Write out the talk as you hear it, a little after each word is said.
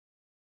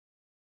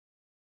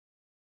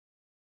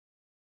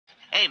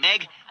Hey,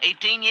 Meg,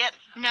 18 yet?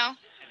 No.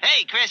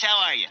 Hey, Chris,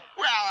 how are you?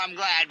 Well, I'm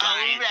glad,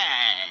 Brian. All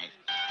right.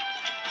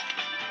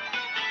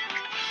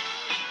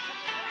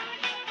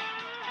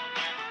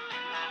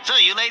 So,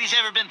 you ladies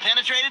ever been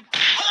penetrated?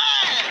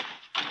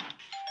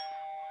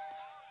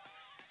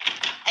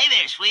 Hey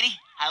there, sweetie.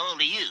 How old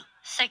are you?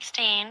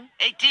 16.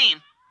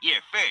 18.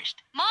 You're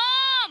first.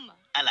 Mom!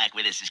 I like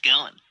where this is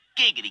going.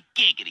 Giggity,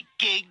 giggity,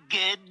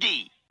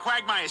 giggity.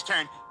 Quagmire's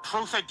turn.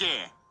 Truth or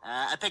dare?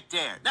 I picked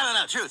dare.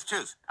 No, truth.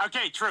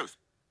 Okay, truth.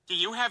 Do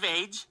you have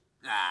AIDS?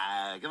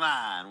 Come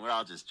on. We're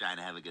all just trying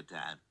to have a good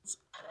time.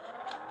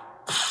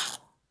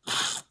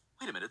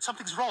 Wait a minute.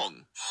 Something's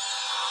wrong.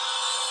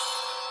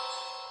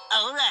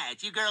 All right.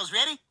 You girls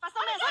ready?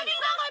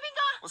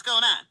 What's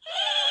going on?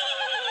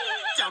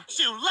 Don't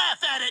you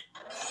laugh at it!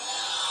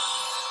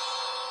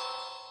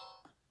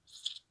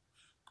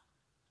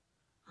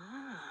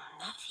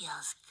 That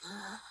feels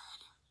good.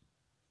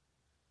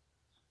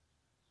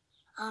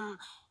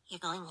 You're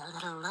going a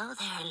little low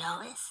there,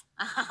 Lois.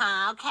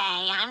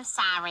 Okay, I'm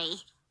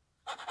sorry.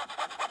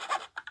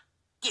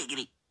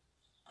 Giggity.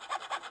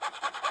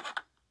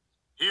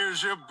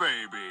 Here's your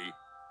baby.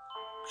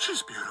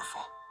 She's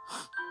beautiful.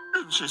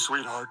 Isn't she,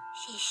 sweetheart?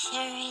 She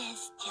sure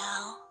is,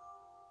 Joe.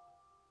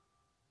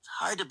 It's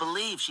hard to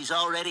believe she's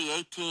already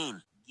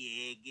 18.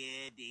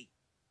 Giggity.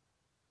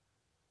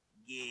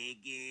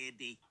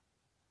 Giggity.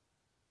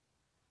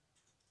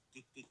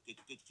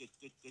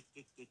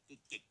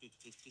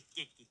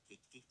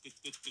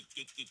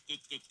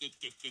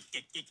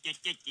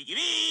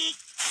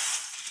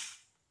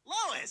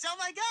 Lois, oh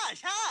my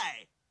gosh,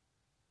 hi.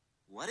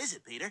 What is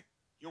it, Peter?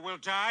 You will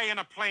die in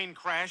a plane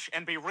crash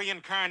and be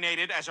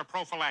reincarnated as a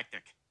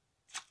prophylactic.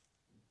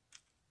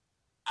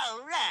 All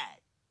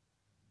right.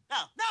 No,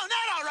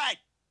 not all right.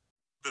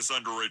 This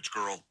underage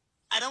girl.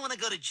 I don't want to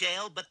go to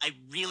jail, but I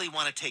really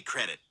want to take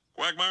credit.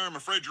 Quagmire, I'm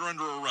afraid you're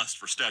under arrest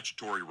for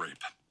statutory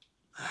rape.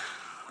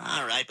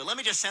 All right, but let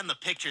me just send the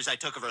pictures I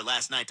took of her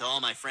last night to all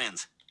my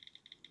friends.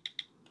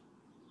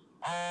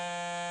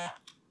 Oh,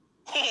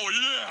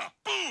 yeah!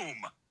 Boom!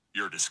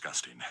 You're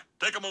disgusting.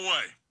 Take them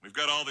away. We've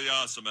got all the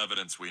awesome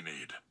evidence we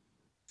need.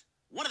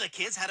 One of the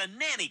kids had a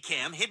nanny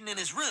cam hidden in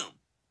his room.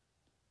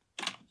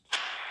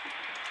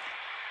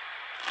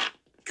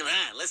 Come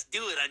on, let's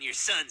do it on your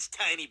son's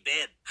tiny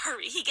bed.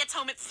 Hurry, he gets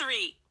home at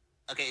 3.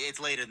 Okay, it's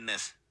later than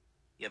this.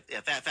 Yeah,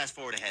 fast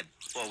forward ahead.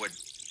 Forward,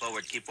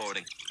 keep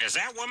forwarding. Is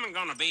that woman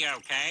gonna be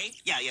okay?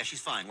 Yeah, she's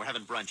fine. We're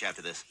having brunch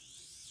after this.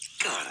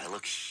 God, I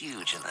look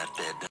huge in that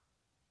bed.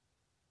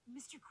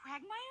 Mr.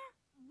 Quagmire?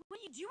 What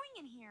are you doing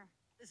in here?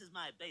 This is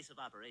my base of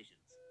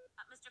operations.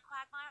 Mr.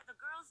 Quagmire, the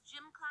girls'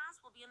 gym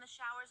class will be in the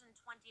showers in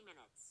 20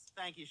 minutes.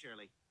 Thank you,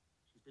 Shirley.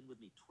 She's been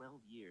with me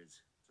 12 years.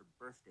 It's her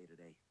birthday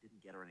today.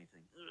 Didn't get her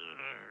anything.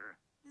 Ugh.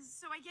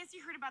 So I guess you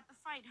heard about the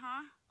fight,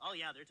 huh? Oh,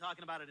 yeah, they're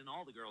talking about it in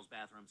all the girls'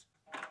 bathrooms.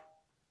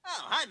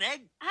 Oh, hi,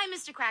 Meg. Hi,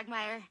 Mr.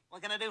 Quagmire.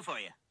 What can I do for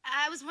you?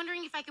 I was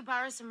wondering if I could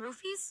borrow some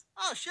roofies?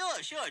 Oh, sure.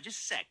 Just a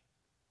sec.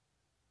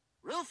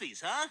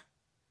 Roofies, huh?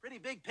 Pretty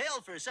big pill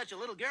for such a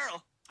little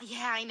girl.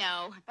 Yeah, I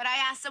know. But I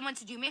asked someone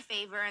to do me a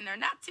favor, and they're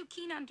not too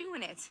keen on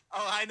doing it.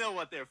 Oh, I know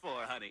what they're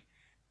for, honey.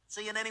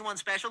 Seeing anyone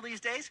special these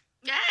days?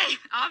 Hey,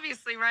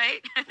 obviously,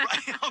 right?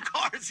 Right, of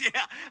course,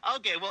 yeah.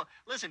 Okay, well,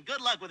 listen,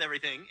 good luck with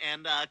everything,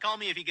 and call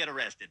me if you get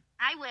arrested.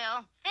 I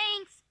will.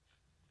 Thanks.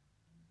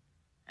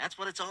 That's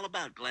what it's all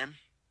about, Glenn.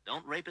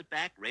 Don't rape it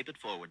back, rape it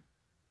forward.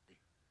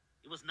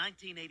 It was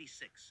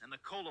 1986, and the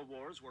Cola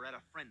Wars were at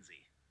a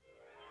frenzy.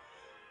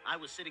 I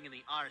was sitting in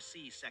the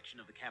RC section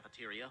of the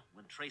cafeteria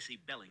when Tracy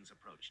Bellings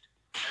approached.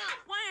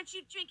 Why aren't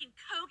you drinking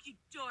Coke, you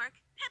dork?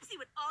 Pepsi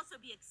would also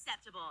be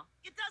acceptable.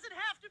 It doesn't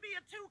have to be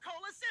a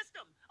two-cola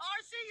system.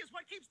 RC is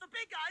what keeps the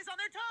big guys on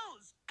their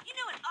toes. You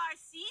know what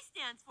RC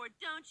stands for,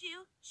 don't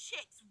you?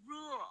 Chicks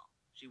rule.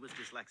 She was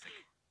dyslexic.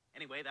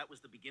 Anyway, that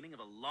was the beginning of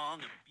a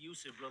long,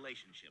 abusive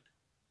relationship.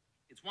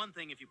 It's one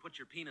thing if you put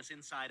your penis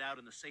inside out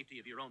in the safety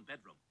of your own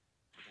bedroom,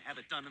 but to have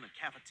it done in a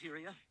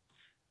cafeteria?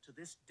 To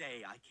this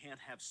day, I can't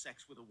have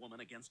sex with a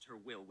woman against her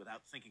will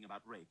without thinking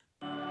about rape.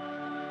 Oh,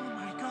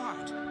 my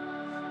God.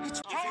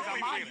 It's totally a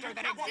monster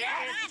that exists.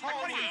 It's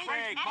totally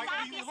fake.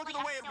 Look at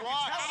the way it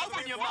walks.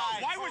 Open your mind.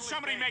 Why would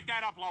somebody make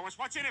that up, Lois?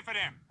 What's in it for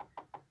them?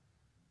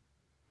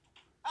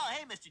 Oh,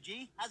 hey, Mr.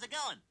 G. How's it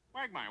going?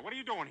 Quagmire, what are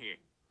you doing here?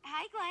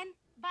 Hi, Glenn.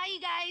 Bye, you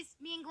guys.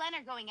 Me and Glenn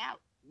are going out.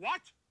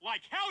 What?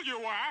 Like hell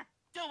you are?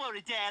 Don't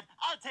worry, Dad.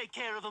 I'll take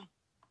care of him.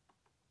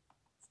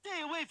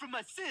 Stay away from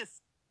my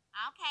sis.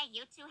 Okay,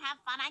 you two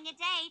have fun on your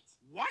date.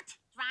 What?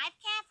 Drive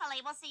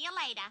carefully. We'll see you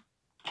later.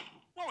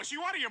 Lois,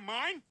 you out of your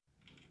mind?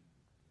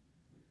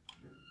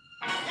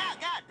 Yeah,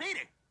 God,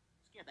 Peter.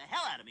 Scared the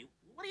hell out of me.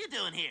 What are you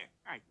doing here?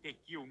 I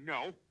think you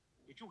know.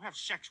 Did you have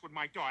sex with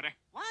my daughter?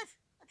 What?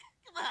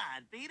 Come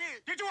on, Peter.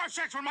 Did you have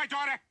sex with my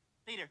daughter?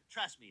 Peter,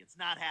 trust me, it's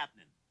not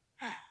happening.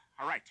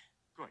 All right,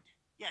 good.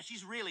 Yeah,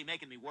 she's really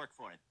making me work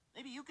for it.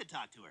 Maybe you could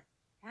talk to her.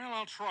 Well,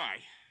 I'll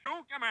try.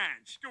 Oh, come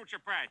on, scoot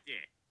your part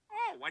there.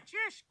 Oh, what's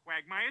this?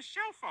 Quagmire's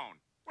cell phone.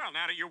 Well,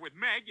 now that you're with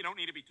Meg, you don't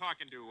need to be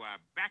talking to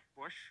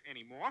Backbush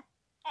anymore.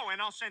 Oh,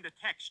 and I'll send a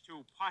text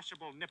to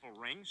possible nipple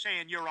ring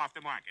saying you're off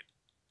the market.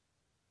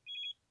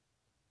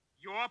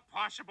 Your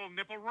possible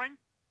nipple ring?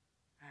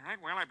 All right,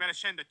 well, I better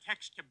send a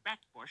text to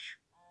Backbush.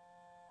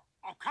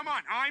 Oh, come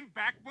on, I'm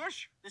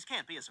Backbush? This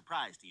can't be a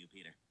surprise to you,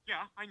 Peter.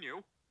 Yeah, I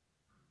knew.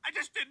 I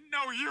just didn't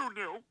know you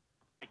knew.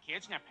 Hey,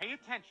 kids, now pay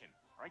attention.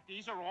 All right,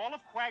 these are all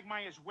of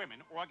Quagmire's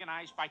women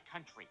organized by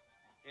country.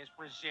 There's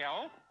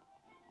Brazil.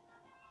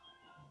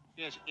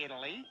 There's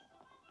Italy.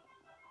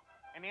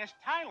 And there's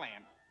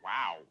Thailand.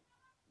 Wow.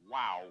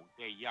 Wow,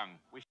 they're young.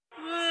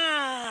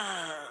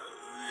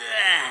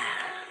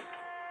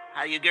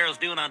 How you girls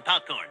doing on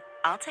popcorn?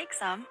 I'll take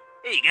some.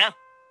 Here you go.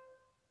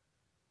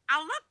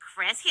 Oh, look,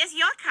 Chris, here's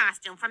your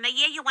costume from the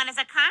year you won as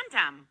a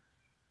condom.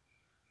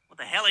 What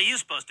the hell are you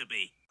supposed to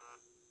be?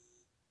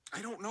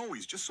 I don't know.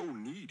 He's just so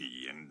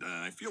needy, and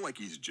I feel like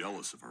he's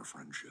jealous of our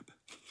friendship.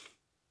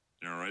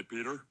 You all right,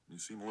 Peter? You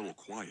seem a little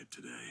quiet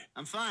today.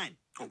 I'm fine.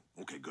 Oh,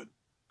 okay, good.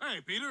 Hey,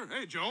 Peter.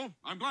 Hey, Joe.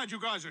 I'm glad you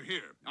guys are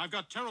here. I've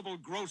got terrible,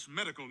 gross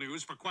medical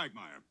news for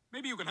Quagmire.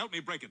 Maybe you can help me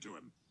break it to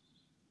him.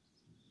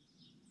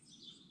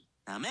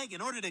 Now, Meg,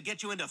 in order to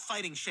get you into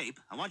fighting shape,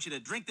 I want you to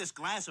drink this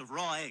glass of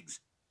raw eggs.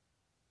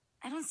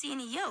 I don't see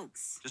any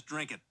yolks. Just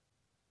drink it.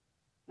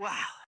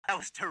 Wow, that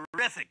was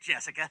terrific,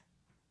 Jessica.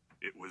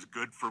 It was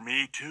good for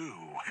me, too.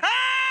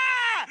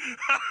 Ah!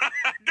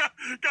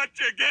 Got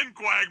you again,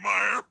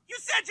 Quagmire. You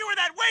said you were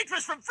that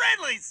waitress from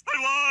Friendly's!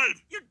 I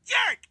lied. You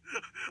jerk!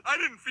 I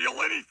didn't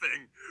feel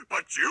anything,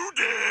 but you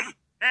did.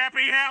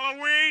 Happy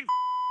Halloween!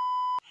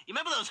 You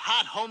remember those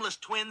hot homeless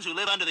twins who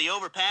live under the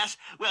overpass?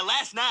 Well,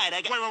 last night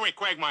I got... Wait,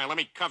 Quagmire, let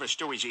me cover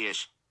Stewie's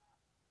ears.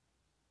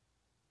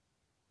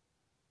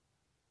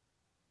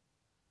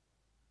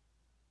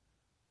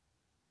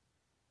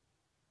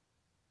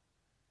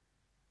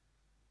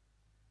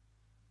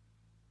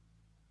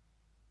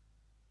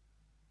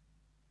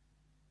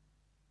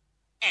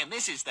 And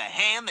this is the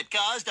hand that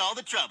caused all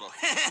the trouble.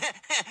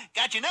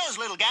 Got your nose,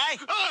 little guy.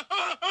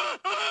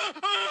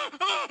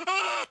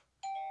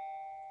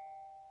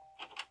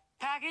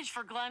 Package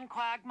for Glenn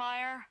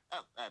Quagmire.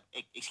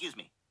 Excuse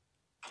me.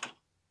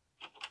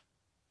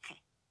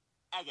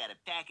 I got a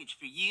package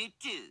for you,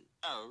 too.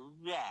 All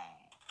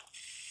right.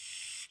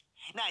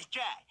 Nice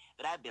try,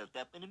 but I built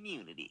up an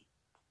immunity.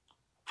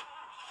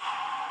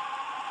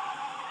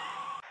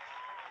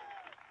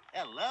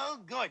 Hello,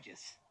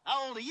 gorgeous.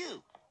 How old are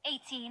you?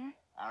 18.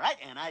 All right,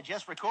 and I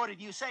just recorded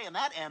you saying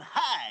that, and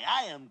hi,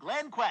 I am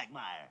Glenn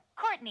Quagmire.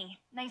 Courtney,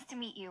 nice to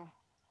meet you.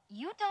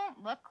 You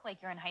don't look like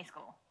you're in high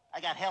school.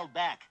 I got held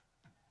back.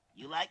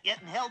 You like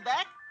getting held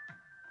back?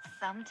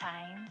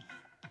 Sometimes.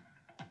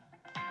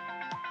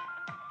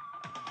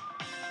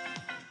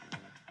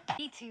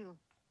 Me too.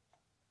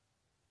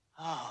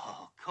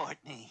 Oh,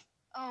 Courtney.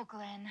 Oh,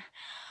 Glenn.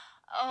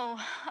 Oh,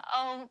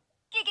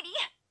 giggity.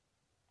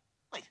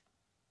 Wait,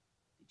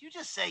 did you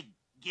just say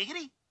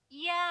giggity?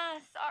 Yeah,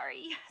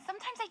 sorry.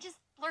 Sometimes I just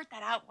blurt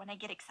that out when I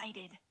get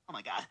excited. Oh,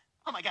 my God.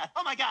 Oh, my God.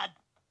 Oh, my God.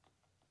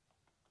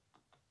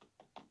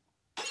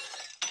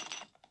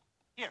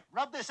 Here,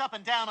 rub this up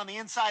and down on the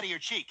inside of your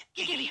cheek.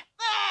 Giggity.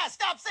 Ah,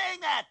 stop saying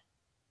that!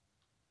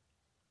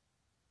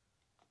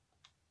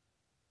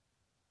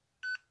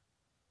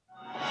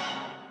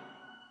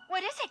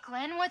 What is it,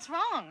 Glenn? What's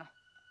wrong?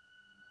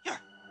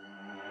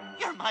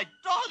 You're my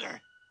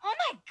daughter. Oh,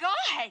 my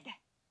God!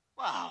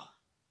 Wow.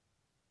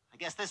 I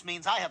guess this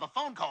means I have a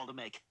phone call to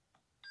make.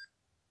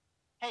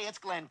 Hey, it's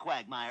Glenn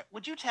Quagmire.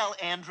 Would you tell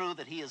Andrew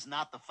that he is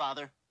not the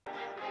father?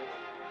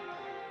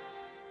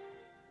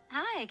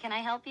 Hi, can I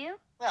help you?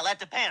 Well, that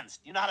depends.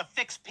 Do you know how to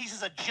fix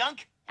pieces of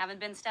junk? Haven't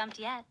been stumped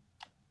yet.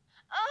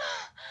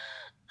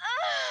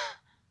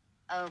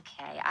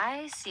 Okay,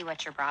 I see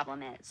what your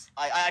problem is.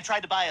 I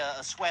tried to buy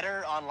a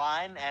sweater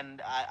online,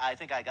 and I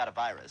think I got a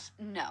virus.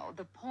 No,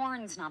 the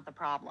porn's not the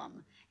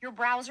problem. Your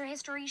browser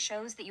history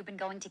shows that you've been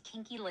going to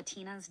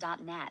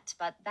kinkylatinas.net,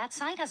 but that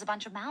site has a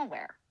bunch of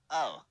malware.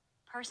 Oh.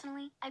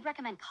 Personally, I'd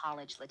recommend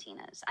college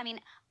Latinas. I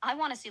mean, I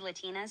want to see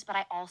Latinas, but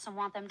I also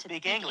want them to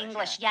Speak speak English,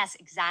 English. Yes,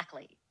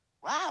 exactly.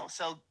 Wow,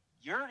 so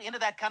you're into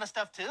that kind of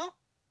stuff, too?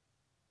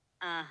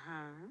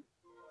 Uh-huh.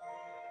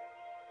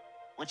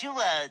 Would you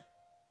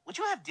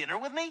have dinner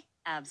with me?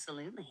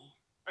 Absolutely.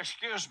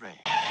 Excuse me.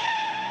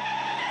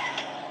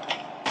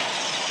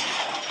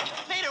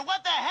 Peter,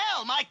 what the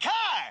hell? My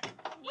car!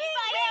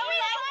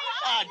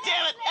 Ah,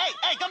 damn it!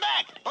 Hey, come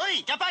back! เฮ้ย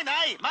จะไปไหน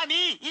มา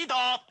นี่ อีด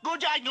อก กู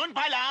จะหนุนไ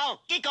ปแล้ว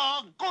กี่กอ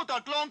ง กูต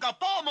กลงกับ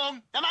พ่อมึง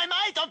ทำไมไ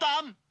ม่จ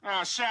ำ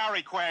Oh,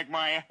 sorry,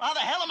 Quagmire. How the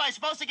hell am I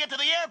supposed to get to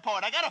the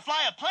airport? I gotta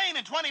fly a plane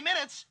in 20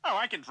 minutes. Oh,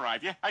 I can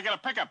drive you. I got a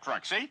pickup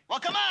truck, see? Well,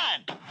 come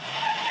on!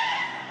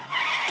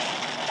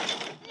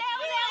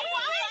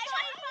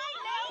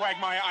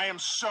 Quagmire, I am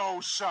so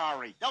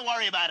sorry. Don't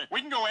worry about it.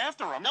 We can go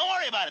after them. Don't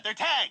worry about it. They're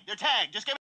tagged. Just give me